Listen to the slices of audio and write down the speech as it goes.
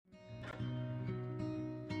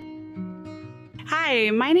Hi,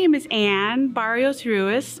 my name is Ann Barrios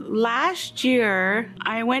Ruiz. Last year,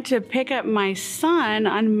 I went to pick up my son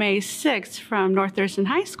on May 6th from North Thurston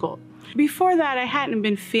High School. Before that, I hadn't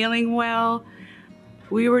been feeling well.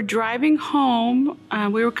 We were driving home.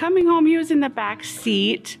 We were coming home. He was in the back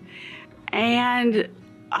seat, and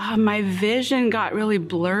my vision got really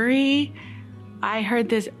blurry. I heard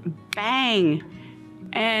this bang,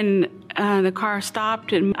 and the car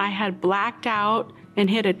stopped, and I had blacked out and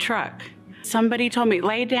hit a truck. Somebody told me,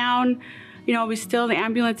 lay down, be still, the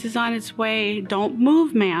ambulance is on its way, don't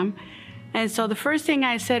move, ma'am. And so the first thing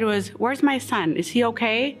I said was, where's my son? Is he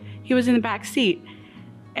okay? He was in the back seat.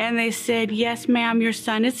 And they said, yes, ma'am, your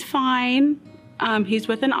son is fine. He's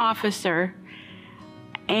with an officer.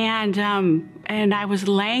 And I was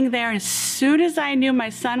laying there, and as soon as I knew my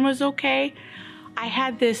son was okay, I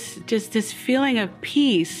had this feeling of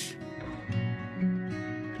peace.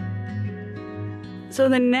 So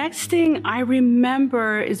the next thing I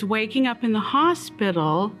remember is waking up in the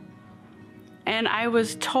hospital, and I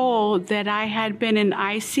was told that I had been in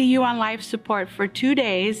ICU on life support for 2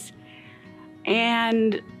 days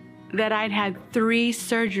and that I'd had 3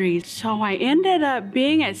 surgeries. So I ended up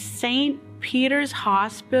being at St. Peter's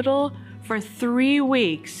Hospital for 3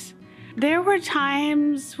 weeks. There were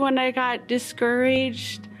times when I got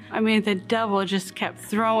discouraged. The devil just kept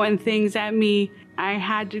throwing things at me. I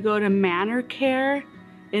had to go to Manor Care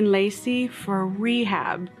in Lacey for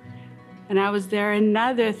rehab, and I was there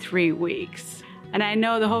another 3 weeks. And I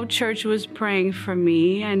know the whole church was praying for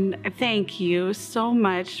me, and thank you so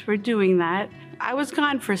much for doing that. I was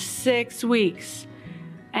gone for 6 weeks,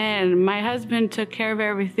 and my husband took care of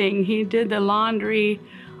everything. He did the laundry.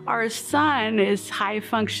 Our son has high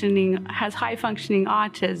functioning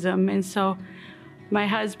autism, and so my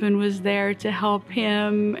husband was there to help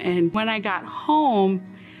him. And when I got home,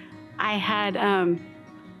 I had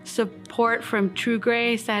support from True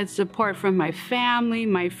Grace. I had support from my family,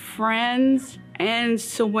 my friends. And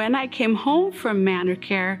so when I came home from Manor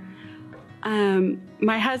Care,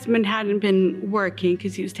 my husband hadn't been working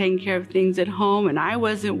because he was taking care of things at home, and I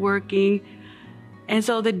wasn't working. And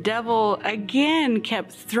so the devil again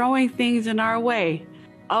kept throwing things in our way.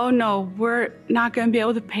 Oh no, we're not going to be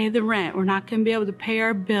able to pay the rent. We're not going to be able to pay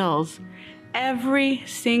our bills. Every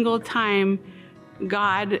single time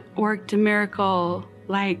God worked a miracle,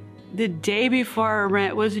 like the day before our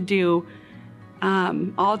rent was due,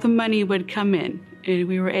 all the money would come in and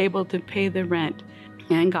we were able to pay the rent.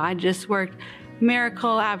 And God just worked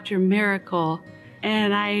miracle after miracle.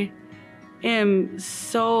 And I am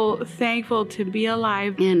so thankful to be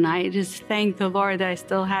alive. And I just thank the Lord that I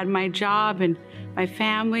still had my job and my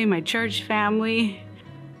family, my church family.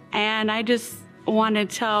 And I just want to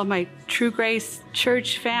tell my True Grace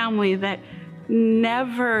church family that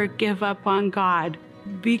never give up on God,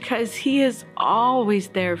 because He is always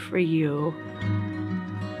there for you.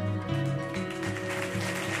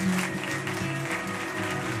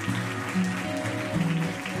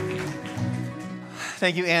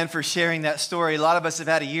 Thank you, Ann, for sharing that story. A lot of us have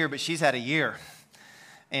had a year, but she's had a year.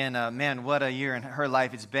 And man, what a year in her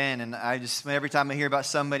life it's been. And every time I hear about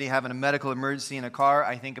somebody having a medical emergency in a car,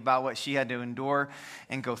 I think about what she had to endure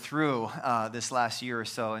and go through this last year or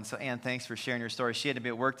so. And so, Ann, thanks for sharing your story. She had to be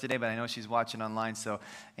at work today, but I know she's watching online. So,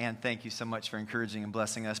 Ann, thank you so much for encouraging and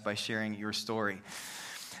blessing us by sharing your story.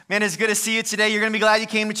 Man, it's good to see you today. You're going to be glad you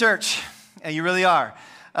came to church. And you really are.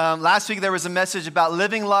 Last week, there was a message about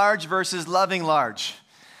living large versus loving large.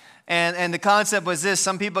 And the concept was this: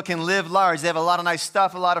 some people can live large. They have a lot of nice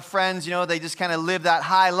stuff, a lot of friends, they just kind of live that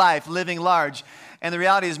high life, living large. And the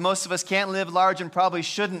reality is most of us can't live large and probably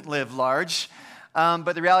shouldn't live large.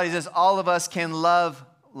 But the reality is all of us can love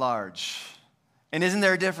large. And isn't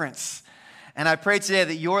there a difference? And I pray today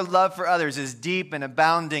that your love for others is deep and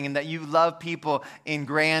abounding, and that you love people in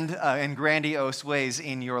grandiose ways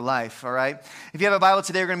in your life, all right? If you have a Bible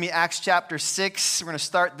today, we're going to be Acts chapter 6. We're going to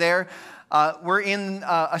start there. We're in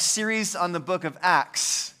a series on the book of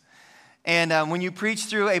Acts. And when you preach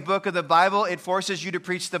through a book of the Bible, it forces you to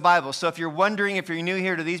preach the Bible. So if you're wondering, if you're new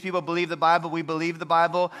here, do these people believe the Bible? We believe the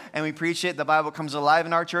Bible, and we preach it. The Bible comes alive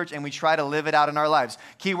in our church, and we try to live it out in our lives.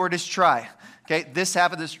 Key word is try. Okay, this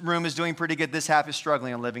half of this room is doing pretty good. This half is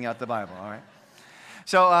struggling on living out the Bible, all right?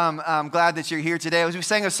 So I'm glad that you're here today. As we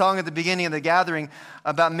sang a song at the beginning of the gathering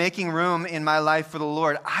about making room in my life for the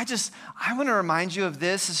Lord, I want to remind you of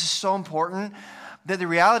this. This is so important, that the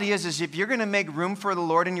reality is if you're going to make room for the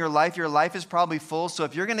Lord in your life is probably full. So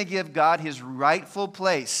if you're going to give God His rightful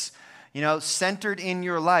place, centered in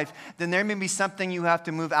your life, then there may be something you have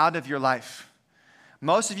to move out of your life.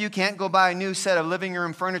 Most of you can't go buy a new set of living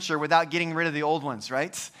room furniture without getting rid of the old ones,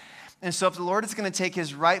 right? And so if the Lord is going to take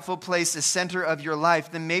his rightful place as center of your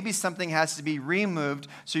life, then maybe something has to be removed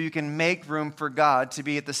so you can make room for God to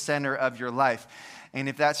be at the center of your life. And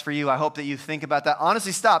if that's for you, I hope that you think about that.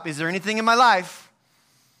 Honestly, stop. Is there anything in my life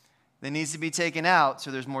that needs to be taken out so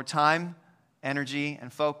there's more time, energy,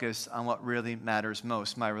 and focus on what really matters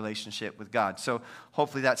most, my relationship with God? So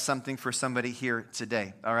hopefully that's something for somebody here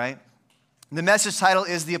today, all right? The message title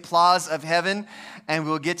is The Applause of Heaven, and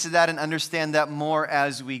we'll get to that and understand that more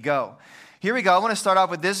as we go. Here we go. I want to start off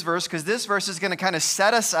with this verse because this verse is going to kind of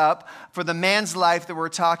set us up for the man's life that we're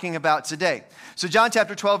talking about today. So John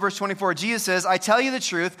chapter 12, verse 24, Jesus says, I tell you the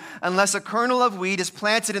truth, unless a kernel of wheat is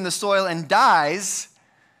planted in the soil and dies,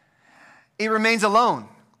 it remains alone.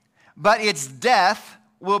 But its death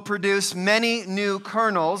will produce many new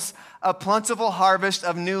kernels, a plentiful harvest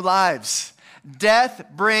of new lives. Death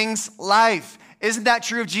brings life. Isn't that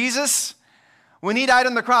true of Jesus? When he died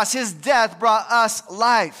on the cross, his death brought us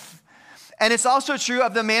life. And it's also true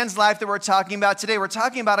of the man's life that we're talking about today. We're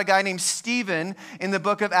talking about a guy named Stephen in the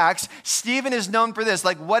book of Acts. Stephen is known for this.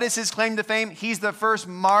 Like, what is his claim to fame? He's the first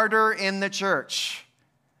martyr in the church.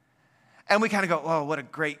 And we kind of go, oh, what a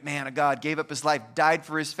great man of God. Gave up his life, died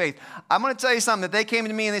for his faith. I'm going to tell you something. If they came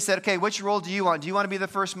to me and they said, okay, which role do you want? Do you want to be the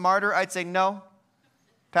first martyr? I'd say no.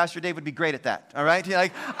 Pastor Dave would be great at that, all right?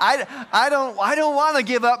 Like, I don't want to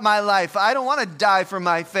give up my life. I don't want to die for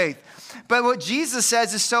my faith. But what Jesus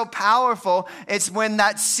says is so powerful. It's when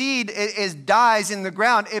that seed dies in the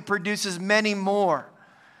ground, it produces many more.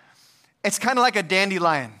 It's kind of like a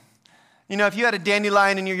dandelion. You know, if you had a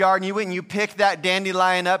dandelion in your yard and you went and you picked that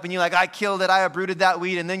dandelion up and you're like, I killed it, I uprooted that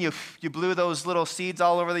weed, and then you blew those little seeds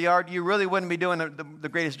all over the yard, you really wouldn't be doing the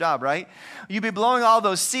greatest job, right? You'd be blowing all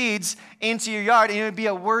those seeds into your yard and it would be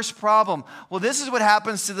a worse problem. Well, this is what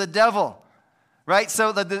happens to the devil, right?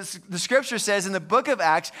 So the scripture says in the book of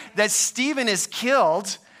Acts that Stephen is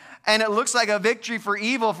killed, and it looks like a victory for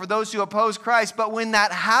evil for those who oppose Christ. But when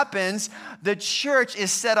that happens, the church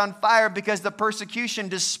is set on fire because the persecution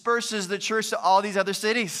disperses the church to all these other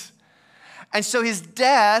cities. And so his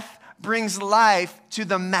death brings life to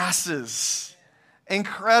the masses.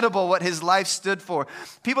 Incredible what his life stood for.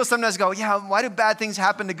 People sometimes go, yeah, why do bad things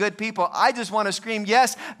happen to good people? I just want to scream,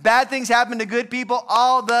 yes, bad things happen to good people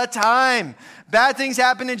all the time. Bad things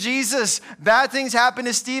happen to Jesus. Bad things happen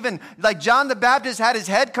to Stephen. Like John the Baptist had his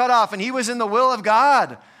head cut off and he was in the will of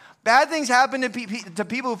God. Bad things happen to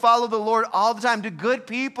people who follow the Lord all the time, to good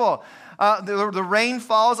people. The rain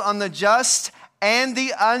falls on the just and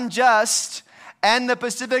the unjust and the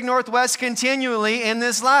Pacific Northwest continually in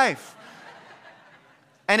this life.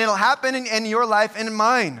 And it'll happen in your life and in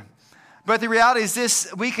mine. But the reality is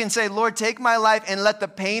this, we can say, Lord, take my life and let the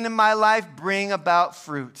pain in my life bring about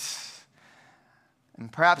fruit. And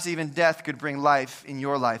perhaps even death could bring life in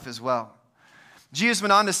your life as well. Jesus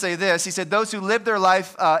went on to say this. He said, those who live their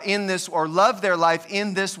life in this, or love their life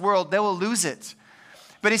in this world, they will lose it.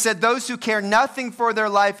 But he said, those who care nothing for their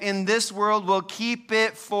life in this world will keep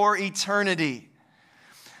it for eternity.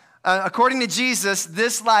 According to Jesus,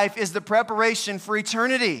 this life is the preparation for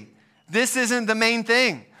eternity. This isn't the main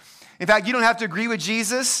thing. In fact, you don't have to agree with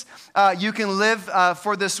Jesus. You can live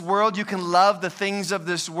for this world. You can love the things of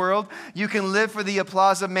this world. You can live for the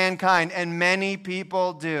applause of mankind, and many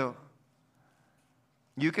people do.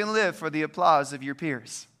 You can live for the applause of your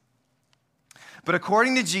peers. But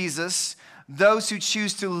according to Jesus, those who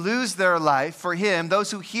choose to lose their life for him,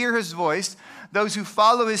 those who hear his voice, those who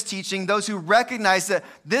follow his teaching, those who recognize that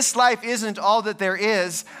this life isn't all that there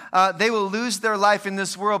is, they will lose their life in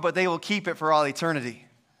this world, but they will keep it for all eternity.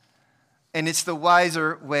 And it's the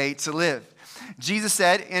wiser way to live. Jesus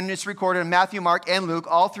said, and it's recorded in Matthew, Mark, and Luke,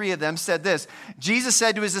 all three of them said this. Jesus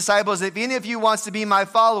said to his disciples, if any of you wants to be my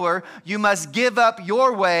follower, you must give up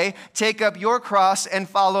your way, take up your cross, and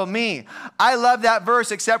follow me. I love that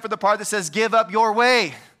verse, except for the part that says, give up your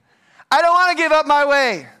way. I don't want to give up my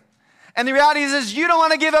way. And the reality is you don't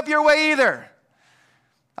want to give up your way either.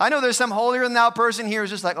 I know there's some holier than thou person here who's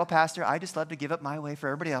just like, oh, pastor, I just love to give up my way for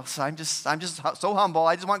everybody else. I'm just so humble.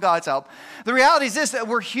 I just want God's help. The reality is this, that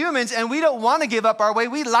we're humans and we don't want to give up our way.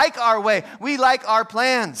 We like our way. We like our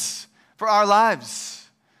plans for our lives.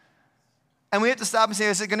 And we have to stop and say,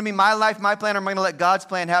 is it going to be my life, my plan, or am I going to let God's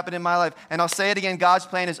plan happen in my life? And I'll say it again, God's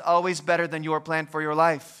plan is always better than your plan for your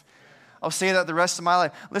life. I'll say that the rest of my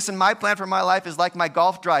life. Listen, my plan for my life is like my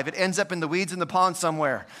golf drive. It ends up in the weeds in the pond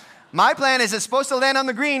somewhere. My plan is it's supposed to land on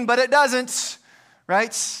the green, but it doesn't,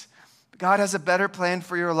 right? God has a better plan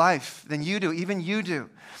for your life than you do, even you do.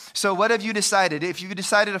 So what have you decided? If you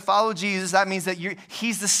decided to follow Jesus, that means that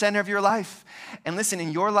he's the center of your life. And listen,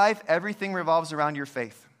 in your life, everything revolves around your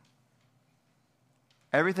faith.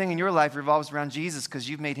 Everything in your life revolves around Jesus because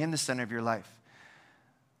you've made him the center of your life.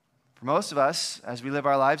 For most of us, as we live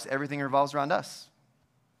our lives, everything revolves around us.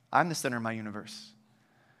 I'm the center of my universe.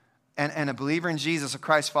 And a believer in Jesus, a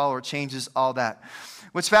Christ follower, changes all that.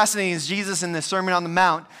 What's fascinating is Jesus in the Sermon on the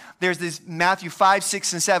Mount, there's this Matthew 5,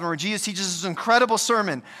 6, and 7, where Jesus teaches this incredible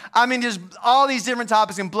sermon. I mean, just all these different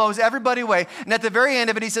topics and blows everybody away. And at the very end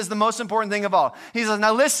of it, he says the most important thing of all. He says,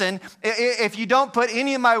 now listen, if you don't put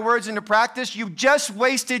any of my words into practice, you've just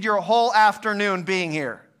wasted your whole afternoon being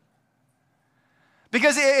here.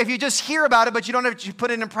 Because if you just hear about it, but you don't have to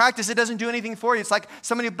put it in practice, it doesn't do anything for you. It's like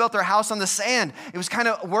somebody who built their house on the sand. It was kind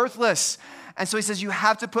of worthless. And so he says, you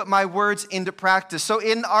have to put my words into practice. So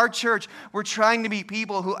in our church, we're trying to be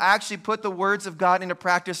people who actually put the words of God into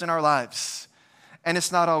practice in our lives. And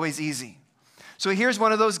it's not always easy. So here's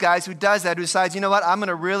one of those guys who does that, who decides, you know what, I'm going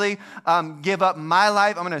to really give up my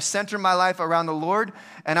life. I'm going to center my life around the Lord,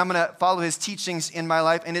 and I'm going to follow his teachings in my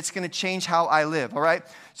life, and it's going to change how I live, all right?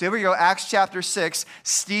 So here we go, Acts chapter 6.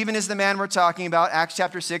 Stephen is the man we're talking about, Acts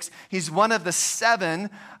chapter 6. He's one of the 7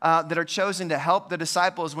 that are chosen to help the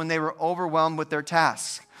disciples when they were overwhelmed with their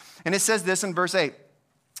tasks. And it says this in verse 8.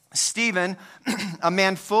 Stephen, a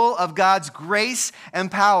man full of God's grace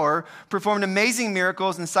and power, performed amazing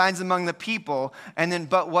miracles and signs among the people, and then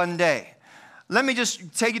but one day. Let me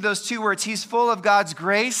just take you those 2 words. He's full of God's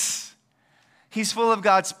grace. He's full of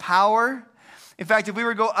God's power. In fact, if we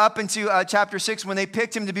were to go up into chapter 6, when they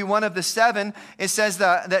picked him to be one of the 7, it says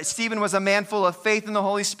that Stephen was a man full of faith in the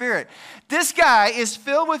Holy Spirit. This guy is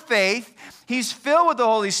filled with faith. He's filled with the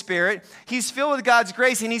Holy Spirit. He's filled with God's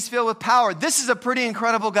grace, and he's filled with power. This is a pretty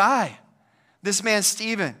incredible guy, this man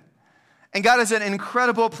Stephen. And God has an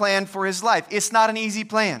incredible plan for his life. It's not an easy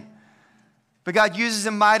plan, but God uses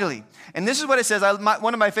him mightily. And this is what it says.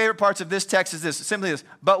 One of my favorite parts of this text is this, simply this,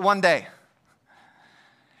 but one day.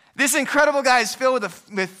 This incredible guy is filled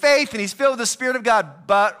with faith, and he's filled with the Spirit of God.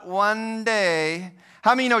 But one day,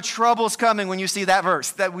 how many know trouble's coming when you see that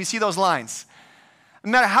verse, that we see those lines?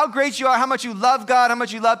 No matter how great you are, how much you love God, how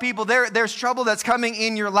much you love people, there's trouble that's coming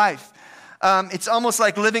in your life. It's almost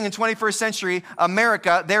like living in 21st century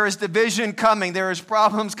America. There is division coming. There is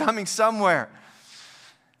problems coming somewhere.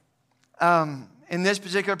 In this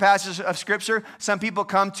particular passage of Scripture, some people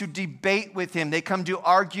come to debate with him. They come to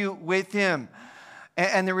argue with him.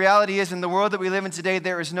 And the reality is, in the world that we live in today,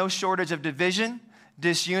 there is no shortage of division,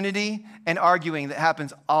 disunity, and arguing that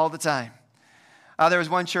happens all the time. There was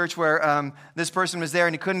one church where this person was there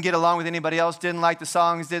and he couldn't get along with anybody else, didn't like the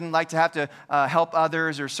songs, didn't like to have to help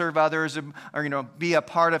others or serve others or be a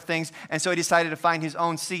part of things. And so he decided to find his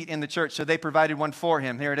own seat in the church. So they provided one for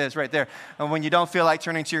him. Here it is right there. And when you don't feel like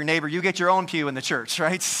turning to your neighbor, you get your own pew in the church,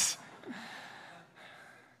 right?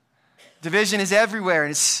 Division is everywhere,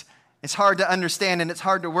 and it's hard to understand and it's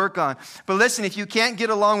hard to work on. But listen, if you can't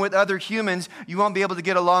get along with other humans, you won't be able to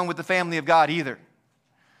get along with the family of God either.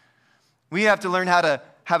 We have to learn how to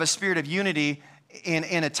have a spirit of unity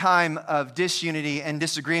in a time of disunity and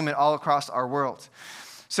disagreement all across our world.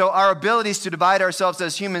 So our abilities to divide ourselves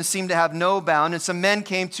as humans seem to have no bound, and some men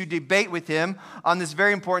came to debate with him on this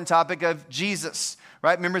very important topic of Jesus.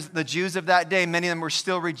 Right? Remember the Jews of that day, many of them were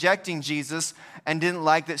still rejecting Jesus and didn't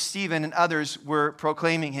like that Stephen and others were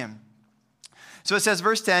proclaiming him. So it says,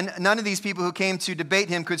 verse 10, none of these people who came to debate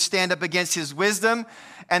him could stand up against his wisdom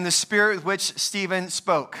and the spirit with which Stephen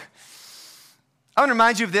spoke. I want to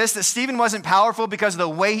remind you of this, that Stephen wasn't powerful because of the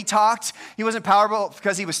way he talked. He wasn't powerful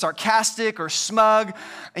because he was sarcastic or smug,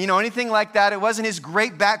 anything like that. It wasn't his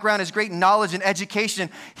great background, his great knowledge and education.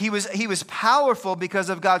 He was powerful because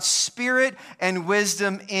of God's spirit and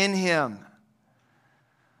wisdom in him.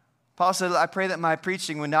 Paul said, I pray that my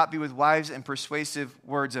preaching would not be with wise and persuasive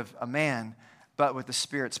words of a man, but with the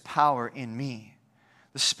Spirit's power in me,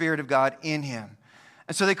 the Spirit of God in him.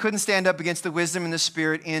 And so they couldn't stand up against the wisdom and the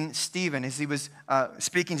Spirit in Stephen as he was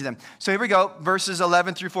speaking to them. So here we go, verses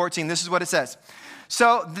 11 through 14. This is what it says.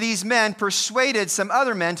 So these men persuaded some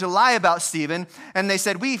other men to lie about Stephen, and they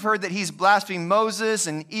said, we've heard that he's blasphemed Moses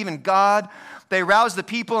and even God. They roused the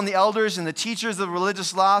people and the elders and the teachers of the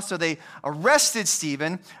religious law, so they arrested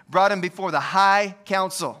Stephen, brought him before the high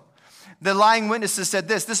council. The lying witnesses said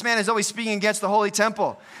this man is always speaking against the holy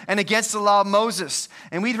temple and against the law of Moses.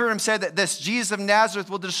 And we've heard him say that this Jesus of Nazareth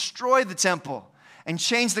will destroy the temple and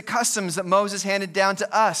change the customs that Moses handed down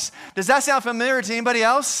to us. Does that sound familiar to anybody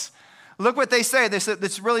else? Look what they say. They said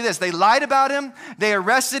it's really this. They lied about him. They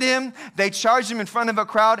arrested him. They charged him in front of a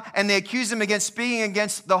crowd, and they accused him against speaking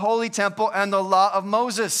against the holy temple and the law of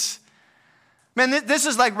Moses. Man, this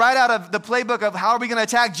is like right out of the playbook of how are we going to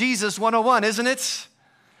attack Jesus 101, isn't it?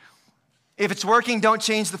 If it's working, don't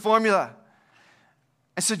change the formula.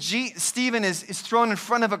 And so Stephen is thrown in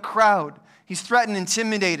front of a crowd. He's threatened,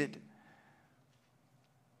 intimidated.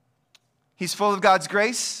 He's full of God's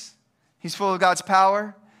grace. He's full of God's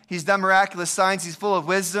power. He's done miraculous signs. He's full of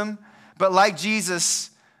wisdom. But like Jesus,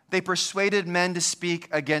 they persuaded men to speak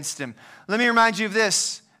against him. Let me remind you of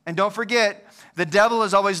this. And don't forget, the devil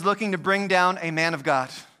is always looking to bring down a man of God.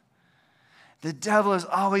 The devil is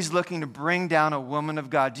always looking to bring down a woman of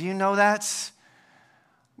God. Do you know that?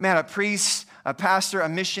 Man, a priest, a pastor, a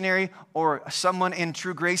missionary, or someone in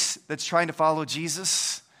true grace that's trying to follow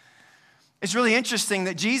Jesus. It's really interesting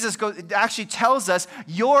that Jesus actually tells us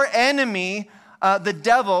your enemy, the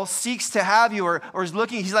devil, seeks to have you or is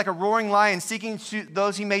looking, he's like a roaring lion seeking to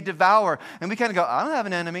those he may devour. And we kind of go, I don't have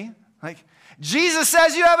an enemy. Like, Jesus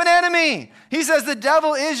says you have an enemy. He says the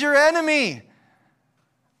devil is your enemy.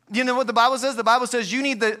 You know what the Bible says? The Bible says you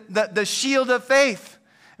need the shield of faith.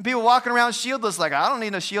 And people walking around shieldless like, I don't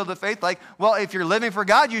need a shield of faith. Like, well, if you're living for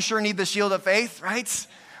God, you sure need the shield of faith, right?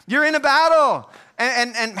 You're in a battle.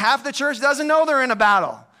 And half the church doesn't know they're in a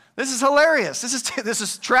battle. This is hilarious. This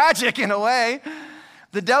is tragic in a way.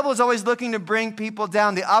 The devil is always looking to bring people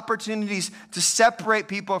down, the opportunities to separate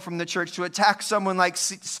people from the church, to attack someone like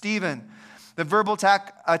Stephen. The verbal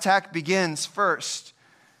attack begins first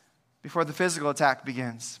before the physical attack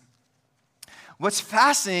begins. What's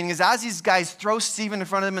fascinating is as these guys throw Stephen in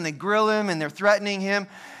front of them and they grill him and they're threatening him,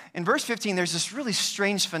 in verse 15, there's this really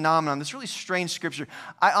strange phenomenon, this really strange scripture.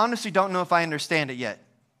 I honestly don't know if I understand it yet.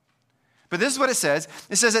 But this is what it says.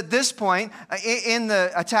 It says at this point in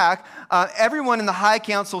the attack, everyone in the high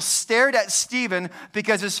council stared at Stephen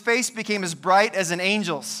because his face became as bright as an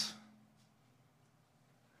angel's.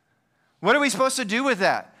 What are we supposed to do with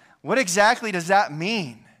that? What exactly does that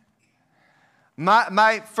mean?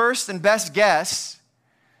 My first and best guess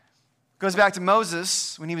goes back to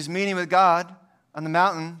Moses when he was meeting with God on the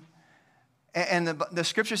mountain. And the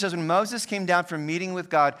scripture says when Moses came down from meeting with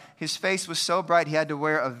God, his face was so bright he had to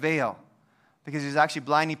wear a veil because he was actually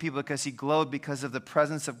blinding people because he glowed because of the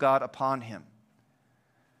presence of God upon him.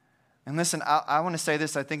 And listen, I want to say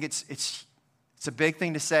this. I think it's a big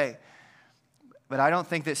thing to say. But I don't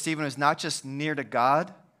think that Stephen was not just near to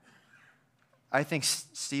God. I think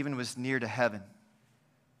Stephen was near to heaven.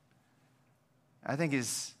 I think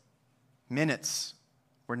his minutes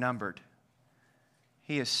were numbered.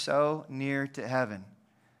 He is so near to heaven,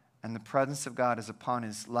 and the presence of God is upon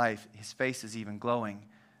his life. His face is even glowing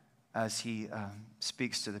as he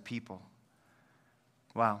speaks to the people.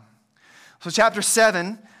 Wow. So chapter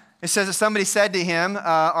 7, it says that somebody said to him,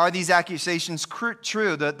 are these accusations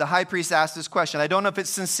true? The high priest asked this question. I don't know if it's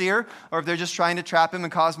sincere or if they're just trying to trap him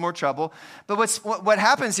and cause more trouble. But what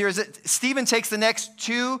happens here is that Stephen takes the next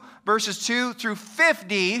verses 2 through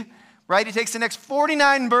 50, right? He takes the next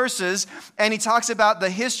 49 verses and he talks about the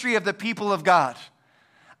history of the people of God.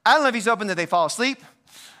 I don't know if he's hoping that they fall asleep.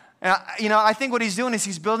 I think what he's doing is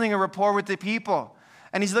he's building a rapport with the people.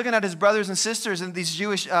 And he's looking at his brothers and sisters and these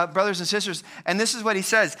Jewish brothers and sisters. And this is what he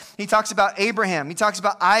says. He talks about Abraham. He talks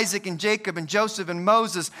about Isaac and Jacob and Joseph and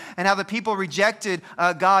Moses and how the people rejected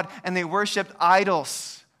God and they worshiped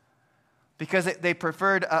idols because they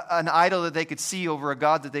preferred an idol that they could see over a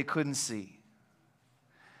God that they couldn't see.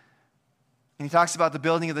 And he talks about the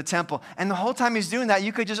building of the temple. And the whole time he's doing that,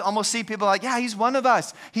 you could just almost see people like, yeah, he's one of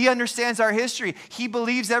us. He understands our history. He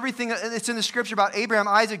believes everything that's in the scripture about Abraham,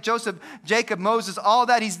 Isaac, Joseph, Jacob, Moses, all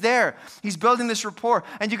that. He's there. He's building this rapport.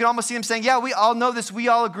 And you can almost see him saying, yeah, we all know this. We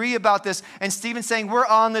all agree about this. And Stephen's saying, we're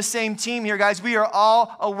on the same team here, guys. We are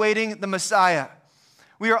all awaiting the Messiah.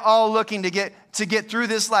 We are all looking to get through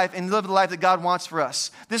this life and live the life that God wants for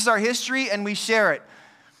us. This is our history, and we share it.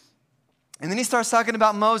 And then he starts talking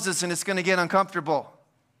about Moses, and it's going to get uncomfortable.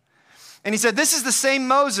 And he said, this is the same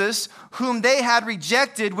Moses whom they had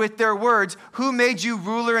rejected with their words, who made you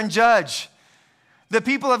ruler and judge. The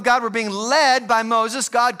people of God were being led by Moses.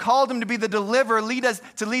 God called him to be the deliverer,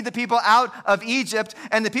 to lead the people out of Egypt.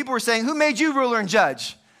 And the people were saying, who made you ruler and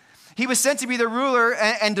judge? He was sent to be the ruler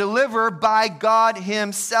and deliverer by God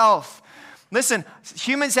himself. Listen,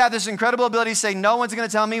 humans have this incredible ability to say, no one's going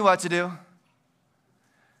to tell me what to do.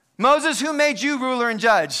 Moses, who made you ruler and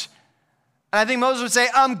judge? And I think Moses would say,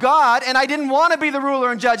 I'm God, and I didn't want to be the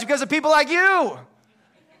ruler and judge because of people like you.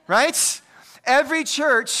 Right? Every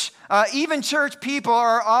church, even church people,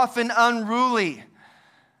 are often unruly.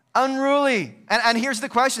 Unruly. And here's the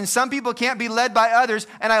question. Some people can't be led by others,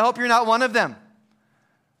 and I hope you're not one of them.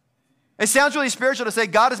 It sounds really spiritual to say,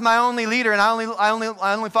 God is my only leader, and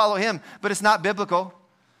I only follow him. But it's not biblical.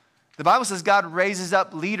 The Bible says God raises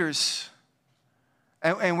up leaders.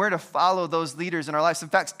 And we're to follow those leaders in our lives. In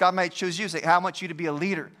fact, God might choose you, say, I want you to be a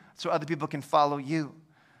leader so other people can follow you.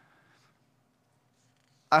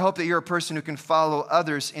 I hope that you're a person who can follow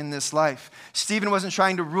others in this life. Stephen wasn't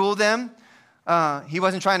trying to rule them. He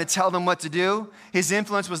wasn't trying to tell them what to do. His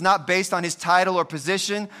influence was not based on his title or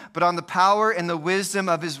position, but on the power and the wisdom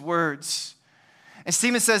of his words. And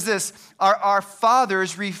Stephen says this, our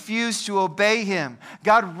fathers refused to obey him.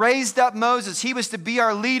 God raised up Moses. He was to be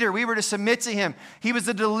our leader. We were to submit to him. He was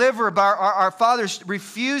the deliverer, but our fathers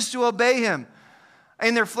refused to obey him.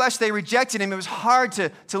 In their flesh, they rejected him. It was hard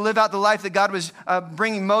to live out the life that God was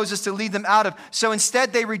bringing Moses to lead them out of. So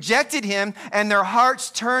instead, they rejected him, and their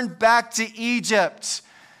hearts turned back to Egypt.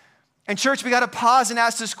 And church, we got to pause and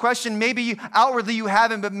ask this question. Maybe outwardly you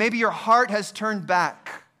haven't, but maybe your heart has turned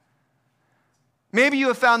back. Maybe you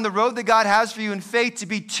have found the road that God has for you in faith to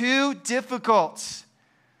be too difficult,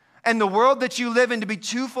 and the world that you live in to be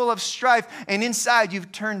too full of strife, and inside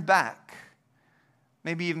you've turned back.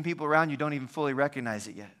 Maybe even people around you don't even fully recognize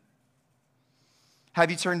it yet. Have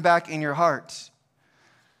you turned back in your heart?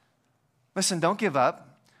 Listen, don't give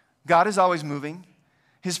up. God is always moving.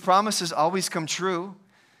 His promises always come true.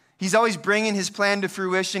 He's always bringing his plan to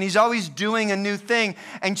fruition. He's always doing a new thing.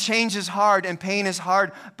 And change is hard and pain is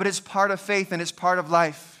hard, but it's part of faith and it's part of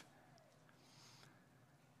life.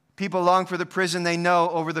 People long for the prison they know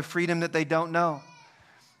over the freedom that they don't know.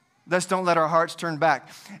 Thus, don't let our hearts turn back.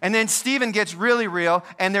 And then Stephen gets really real,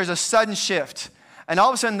 and there's a sudden shift. And all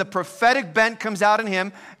of a sudden, the prophetic bent comes out in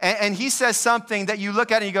him, and he says something that you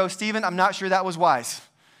look at and you go, Stephen, I'm not sure that was wise.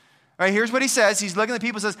 All right, here's what he says. He's looking at the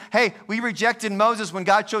people and says, hey, we rejected Moses when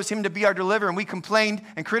God chose him to be our deliverer, and we complained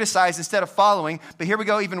and criticized instead of following. But here we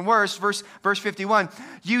go, even worse, verse 51.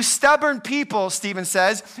 You stubborn people, Stephen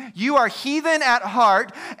says, you are heathen at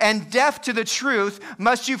heart and deaf to the truth.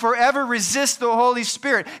 Must you forever resist the Holy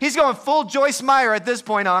Spirit? He's going full Joyce Meyer at this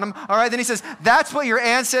point on him. All right, then he says, that's what your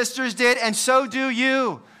ancestors did, and so do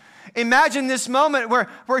you. Imagine this moment where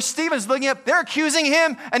Stephen's looking up, they're accusing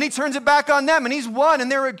him, and he turns it back on them, and he's won, and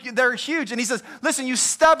they're huge. And he says, listen, you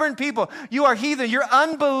stubborn people, you are heathen, you're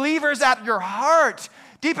unbelievers at your heart.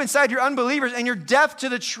 Deep inside, you're unbelievers, and you're deaf to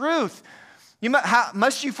the truth.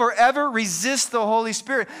 Must you forever resist the Holy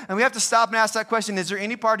Spirit? And we have to stop and ask that question, is there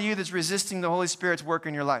any part of you that's resisting the Holy Spirit's work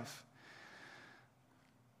in your life?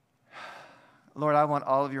 Lord, I want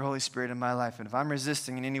all of your Holy Spirit in my life, and if I'm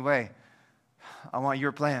resisting in any way, I want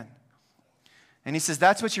your plan. And he says,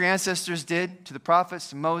 that's what your ancestors did to the prophets,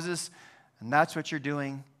 to Moses, and that's what you're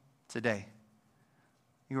doing today.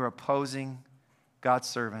 You are opposing God's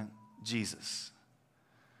servant, Jesus.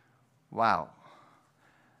 Wow.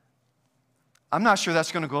 I'm not sure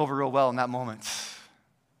that's going to go over real well in that moment.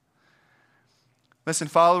 Listen,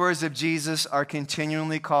 followers of Jesus are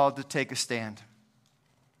continually called to take a stand.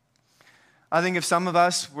 I think if some of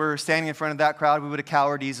us were standing in front of that crowd, we would have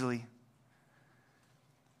cowered easily.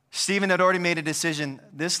 Stephen had already made a decision.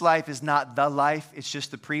 This life is not the life, it's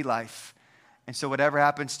just the pre-life. And so whatever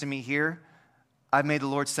happens to me here, I've made the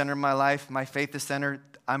Lord center of my life. My faith is centered.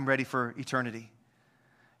 I'm ready for eternity.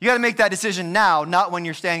 You got to make that decision now, not when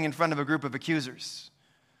you're standing in front of a group of accusers.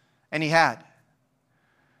 And he had.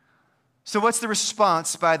 So what's the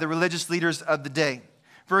response by the religious leaders of the day?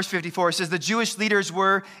 Verse 54 says, the Jewish leaders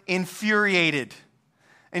were infuriated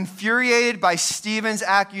by Stephen's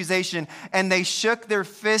accusation, and they shook their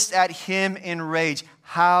fist at him in rage.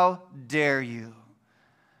 How dare you?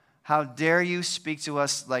 How dare you speak to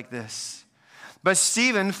us like this? But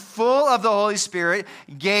Stephen, full of the Holy Spirit,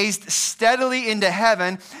 gazed steadily into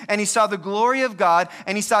heaven, and he saw the glory of God,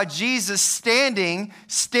 and he saw Jesus standing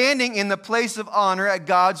in the place of honor at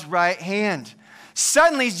God's right hand.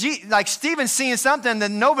 Suddenly, like Stephen's seeing something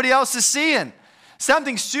that nobody else is seeing.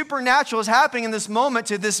 Something supernatural is happening in this moment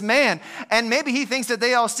to this man. And maybe he thinks that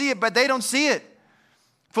they all see it, but they don't see it.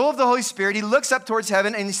 Full of the Holy Spirit, he looks up towards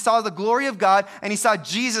heaven and he saw the glory of God, and he saw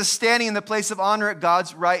Jesus standing in the place of honor at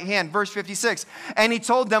God's right hand. Verse 56, and he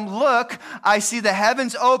told them, look, I see the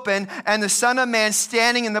heavens open and the Son of Man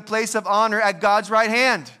standing in the place of honor at God's right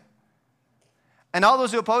hand. And all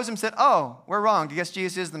those who opposed him said, oh, we're wrong. I guess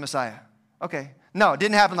Jesus is the Messiah. Okay. No, it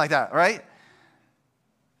didn't happen like that, right?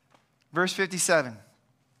 Verse 57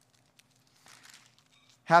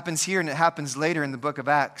 happens here and it happens later in the book of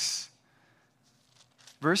Acts.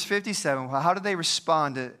 Verse 57, well, how did they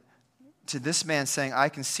respond to this man saying, I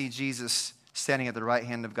can see Jesus standing at the right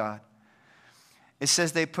hand of God? It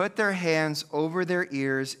says they put their hands over their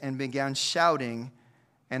ears and began shouting,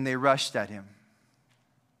 and they rushed at him.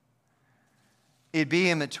 It'd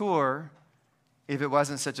be immature if it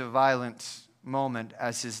wasn't such a violent moment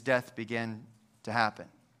as his death began to happen.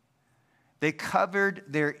 They covered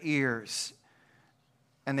their ears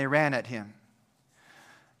and they ran at him.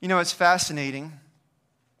 You know, it's fascinating.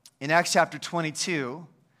 In Acts chapter 22,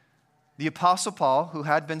 the Apostle Paul, who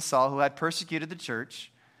had been Saul, who had persecuted the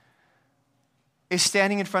church, is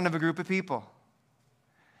standing in front of a group of people.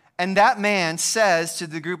 And that man says to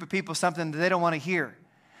the group of people something that they don't want to hear.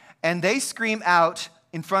 And they scream out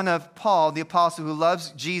in front of Paul, the apostle who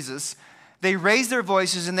loves Jesus. They raised their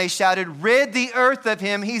voices and they shouted, "Rid the earth of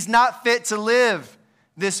him. He's not fit to live."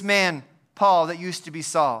 This man, Paul, that used to be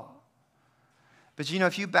Saul. But you know,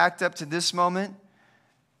 if you backed up to this moment,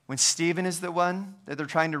 when Stephen is the one that they're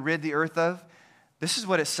trying to rid the earth of, this is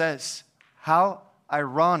what it says. How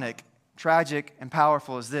ironic, tragic, and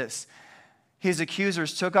powerful is this? His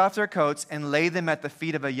accusers took off their coats and laid them at the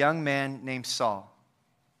feet of a young man named Saul.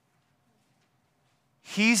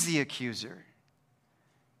 He's the accuser.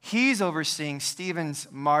 He's overseeing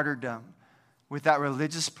Stephen's martyrdom with that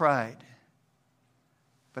religious pride.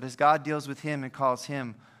 But as God deals with him and calls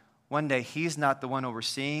him, one day he's not the one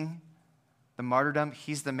overseeing the martyrdom.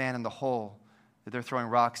 He's the man in the hole that they're throwing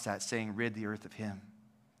rocks at, saying, "Rid the earth of him."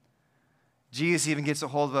 Jesus even gets a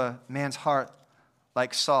hold of a man's heart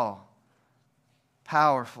like Saul.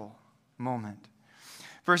 Powerful moment.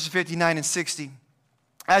 Verses 59 and 60.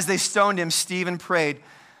 As they stoned him, Stephen prayed,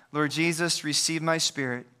 "Lord Jesus, receive my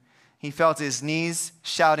spirit." He fell to his knees,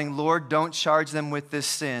 shouting, "Lord, don't charge them with this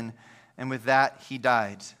sin." And with that, he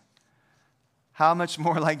died. How much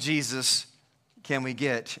more like Jesus can we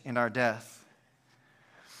get in our death?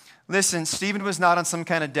 Listen, Stephen was not on some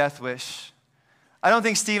kind of death wish. I don't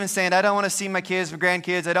think Stephen's saying, "I don't want to see my kids, my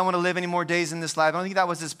grandkids. I don't want to live any more days in this life." I don't think that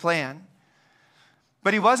was his plan.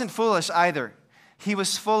 But he wasn't foolish either. He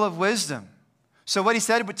was full of wisdom. So what he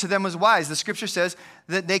said to them was wise. The scripture says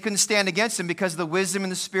that they couldn't stand against him because of the wisdom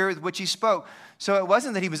and the spirit with which he spoke. So it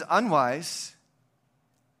wasn't that he was unwise.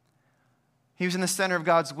 He was in the center of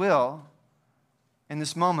God's will in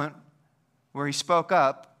this moment where he spoke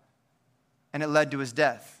up, and it led to his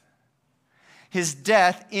death. His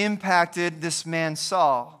death impacted this man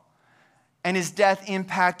Saul, and his death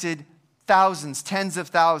impacted thousands, tens of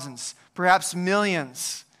thousands, perhaps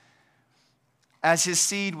millions, as his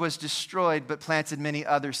seed was destroyed but planted many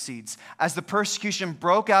other seeds. As the persecution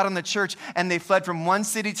broke out on the church and they fled from one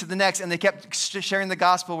city to the next and they kept sharing the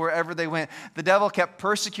gospel wherever they went, the devil kept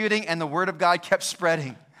persecuting and the word of God kept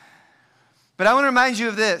spreading. But I want to remind you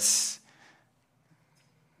of this.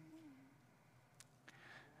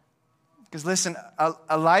 Because listen,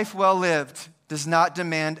 a life well lived does not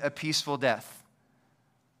demand a peaceful death.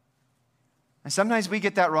 And sometimes we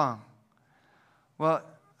get that wrong. Well,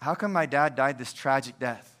 how come my dad died this tragic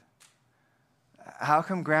death? How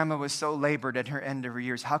come grandma was so labored at her end of her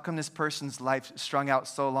years? How come this person's life strung out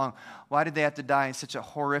so long? Why did they have to die in such a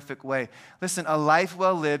horrific way? Listen, a life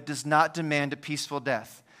well lived does not demand a peaceful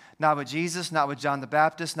death. Not with Jesus, not with John the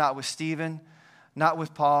Baptist, not with Stephen, not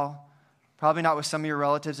with Paul, probably not with some of your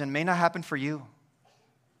relatives, and may not happen for you.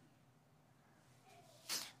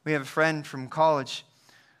 We have a friend from college,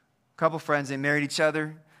 a couple friends, they married each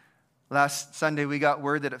other. Last Sunday, we got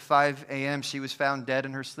word that at 5 a.m. she was found dead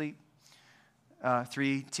in her sleep.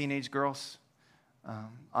 3 teenage girls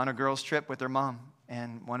on a girls' trip with their mom,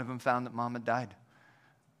 and one of them found that mom had died.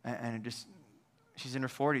 And she's in her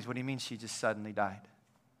 40s. What do you mean she just suddenly died?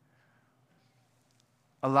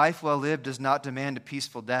 A life well lived does not demand a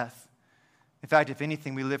peaceful death. In fact, if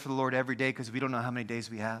anything, we live for the Lord every day because we don't know how many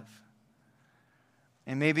days we have.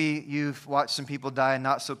 And maybe you've watched some people die a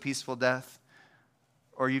not so peaceful death,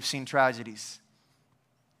 or you've seen tragedies.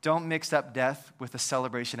 Don't mix up death with the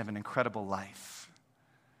celebration of an incredible life.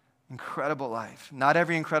 Incredible life. Not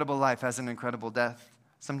every incredible life has an incredible death.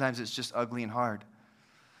 Sometimes it's just ugly and hard.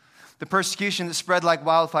 The persecution that spread like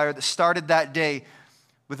wildfire that started that day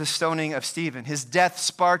with the stoning of Stephen. His death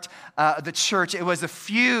sparked the church. It was a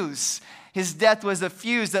fuse. His death was a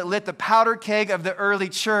fuse that lit the powder keg of the early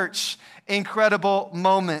church. Incredible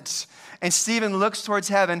moment. And Stephen looks towards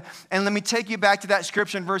heaven. And let me take you back to that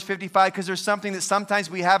scripture in verse 55, because there's something that sometimes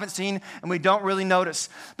we haven't seen and we don't really notice.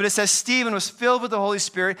 But it says Stephen was filled with the Holy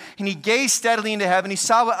Spirit, and he gazed steadily into heaven. He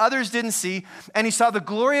saw what others didn't see, and he saw the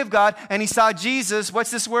glory of God, and he saw Jesus.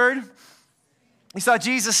 What's this word? He saw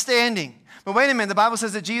Jesus standing. But wait a minute, the Bible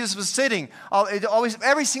says that Jesus was sitting.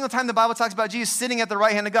 Every single time the Bible talks about Jesus sitting at the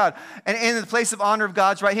right hand of God and in the place of honor of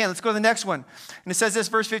God's right hand. Let's go to the next one. And it says this,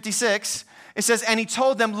 verse 56. It says, and he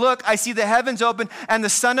told them, look, I see the heavens open and the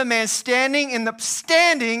Son of Man standing in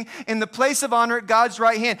the place of honor at God's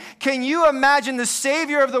right hand. Can you imagine the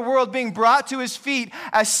Savior of the world being brought to his feet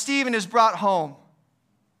as Stephen is brought home?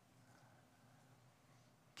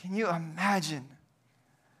 Can you imagine?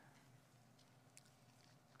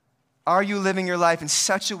 Are you living your life in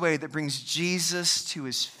such a way that brings Jesus to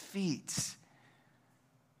his feet?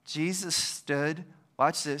 Jesus stood,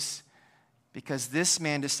 watch this, because this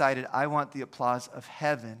man decided, I want the applause of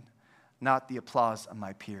heaven, not the applause of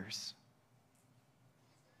my peers.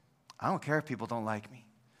 I don't care if people don't like me.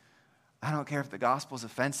 I don't care if the gospel is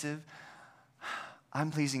offensive.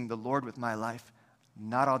 I'm pleasing the Lord with my life,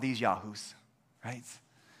 not all these yahoos, right?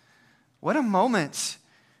 What a moment.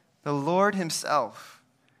 The Lord himself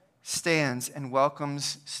stands and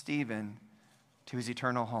welcomes Stephen to his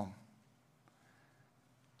eternal home.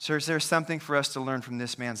 Church, there's something for us to learn from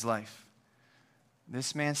this man's life.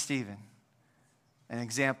 This man, Stephen, an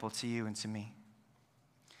example to you and to me.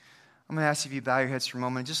 I'm going to ask you if you bow your heads for a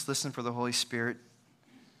moment and just listen for the Holy Spirit.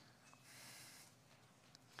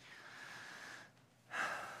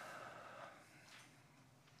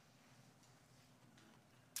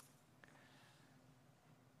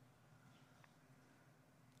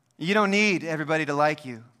 You don't need everybody to like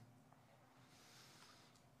you.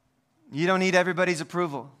 You don't need everybody's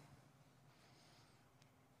approval.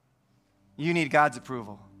 You need God's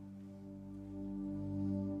approval.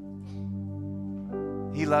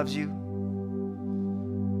 He loves you.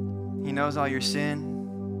 He knows all your sin.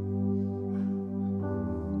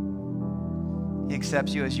 He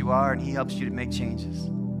accepts you as you are, and he helps you to make changes.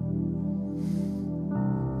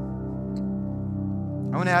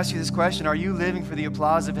 I want to ask you this question. Are you living for the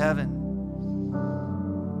applause of heaven?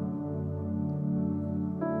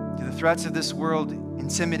 Do the threats of this world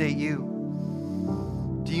intimidate you?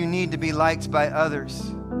 Do you need to be liked by others?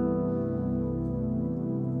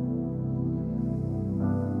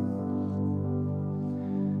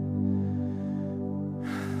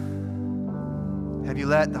 Have you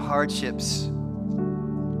let the hardships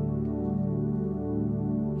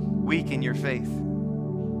weaken your faith?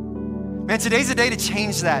 Man, today's a day to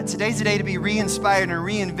change that. Today's a day to be re-inspired and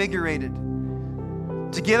reinvigorated,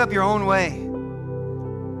 to give up your own way,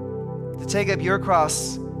 to take up your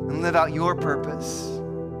cross and live out your purpose.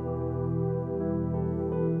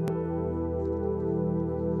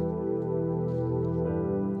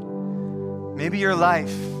 Maybe your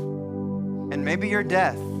life and maybe your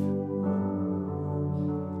death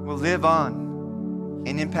will live on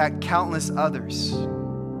and impact countless others.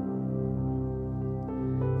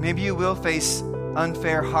 Maybe you will face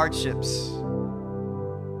unfair hardships.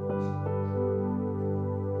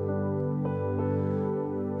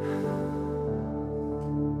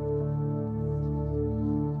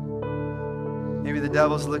 Maybe the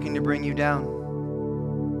devil's looking to bring you down.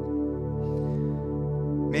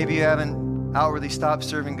 Maybe you haven't outwardly stopped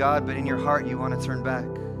serving God, but in your heart you want to turn back.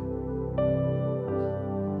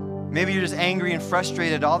 Maybe you're just angry and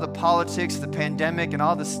frustrated at all the politics, the pandemic, and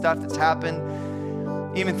all the stuff that's happened.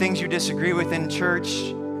 Even things you disagree with in church.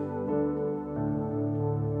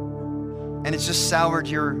 And it's just soured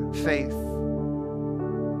your faith.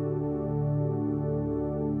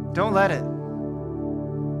 Don't let it.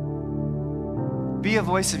 Be a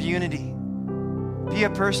voice of unity. Be a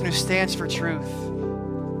person who stands for truth.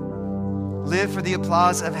 Live for the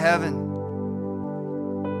applause of heaven.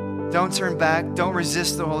 Don't turn back. Don't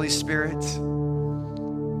resist the Holy Spirit.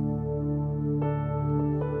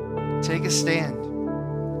 Take a stand.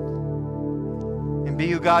 And be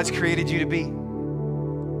who God's created you to be.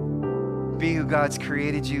 Be who God's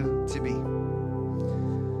created you to be.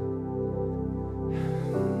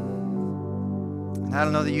 And I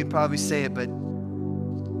don't know that you'd probably say it, but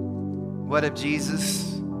what if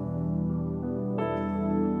Jesus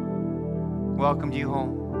welcomed you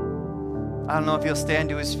home? I don't know if he'll stand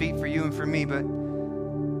to his feet for you and for me, but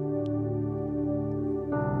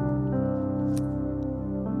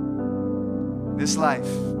this life,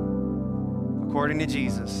 according to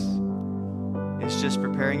Jesus, is just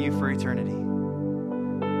preparing you for eternity.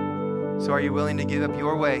 So are you willing to give up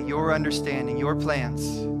your way, your understanding, your plans,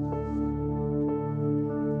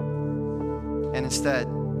 and instead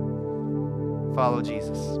follow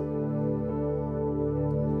Jesus?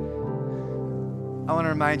 I want to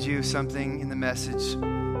remind you of something in the message.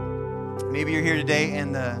 Maybe you're here today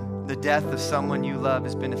and the death of someone you love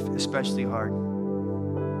has been especially hard.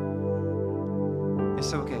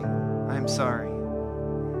 It's okay. I am sorry.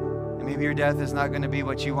 And maybe your death is not going to be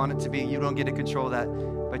what you want it to be. You don't get to control that,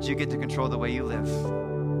 but you get to control the way you live.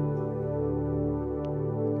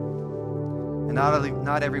 And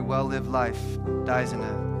not every well-lived life dies in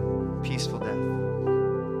a peaceful death.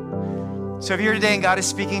 So if you're here today and God is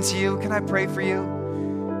speaking to you, can I pray for you?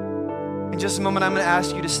 In just a moment, I'm going to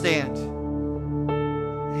ask you to stand.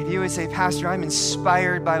 If you would say, Pastor, I'm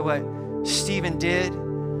inspired by what Stephen did,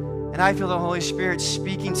 and I feel the Holy Spirit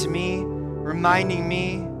speaking to me, reminding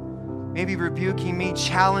me, maybe rebuking me,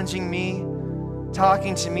 challenging me,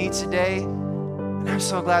 talking to me today. And I'm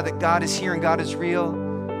so glad that God is here and God is real.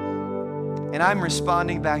 And I'm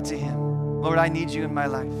responding back to him. Lord, I need you in my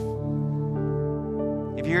life.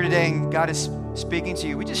 If you're here today and God is speaking to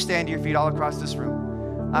you, we just stand to your feet all across this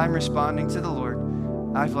room. I'm responding to the Lord.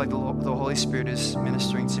 I feel like the Holy Spirit is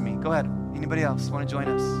ministering to me. Go ahead. Anybody else want to join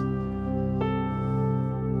us?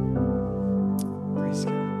 Praise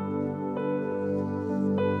God.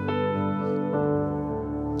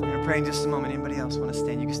 I'm going to pray in just a moment. Anybody else want to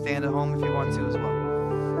stand? You can stand at home if you want to as well.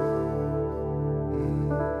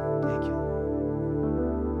 Thank you.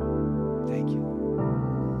 Thank you.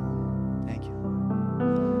 Thank you.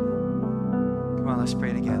 Come on, let's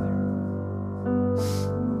pray together.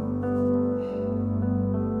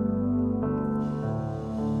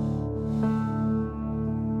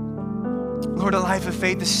 Lord, a life of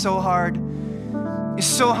faith is so hard. It's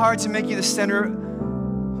so hard to make you the center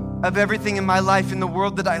of everything in my life, in the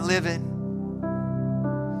world that I live in.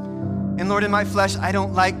 And Lord, in my flesh, I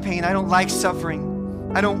don't like pain. I don't like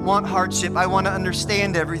suffering. I don't want hardship. I want to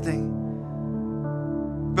understand everything.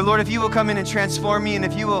 But Lord, if you will come in and transform me, and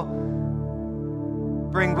if you will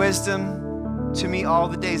bring wisdom to me all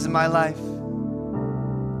the days of my life.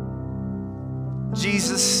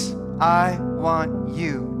 Jesus, I want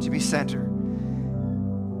you to be center.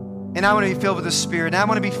 And I want to be filled with the Spirit. And I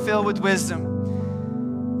want to be filled with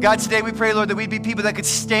wisdom. God, today we pray, Lord, that we'd be people that could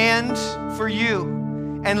stand for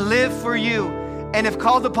you and live for you. And if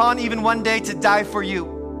called upon even one day to die for you.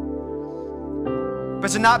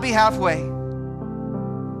 But to not be halfway.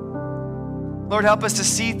 Lord, help us to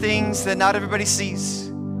see things that not everybody sees.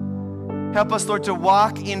 Help us, Lord, to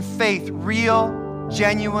walk in faith, real,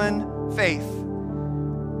 genuine faith,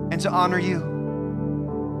 and to honor you.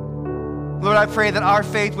 Lord, I pray that our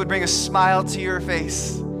faith would bring a smile to your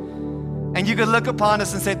face. And you could look upon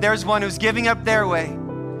us and say, there's one who's giving up their way.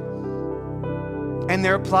 And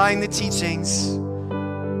they're applying the teachings.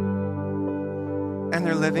 And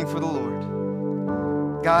they're living for the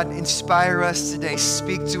Lord. God, inspire us today.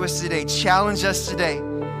 Speak to us today. Challenge us today.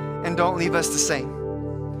 And don't leave us the same.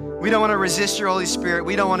 We don't want to resist your Holy Spirit.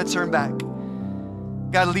 We don't want to turn back.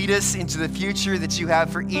 God, lead us into the future that you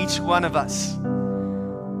have for each one of us.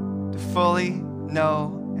 To fully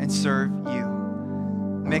know and serve you.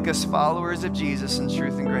 Make us followers of Jesus in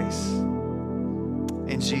truth and grace.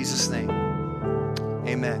 In Jesus' name,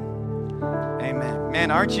 amen. Amen.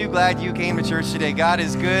 Man, aren't you glad you came to church today? God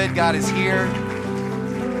is good. God is here.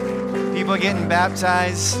 People are getting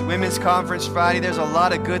baptized. Women's Conference Friday. There's a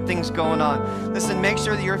lot of good things going on. Listen, make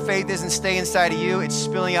sure that your faith doesn't stay inside of you. It's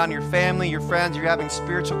spilling out on your family, your friends. You're having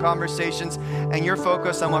spiritual conversations, and you're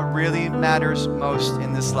focused on what really matters most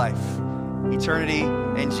in this life. Eternity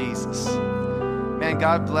and Jesus. Man,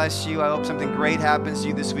 God bless you. I hope something great happens to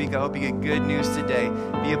you this week. I hope you get good news today.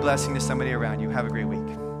 Be a blessing to somebody around you. Have a great week.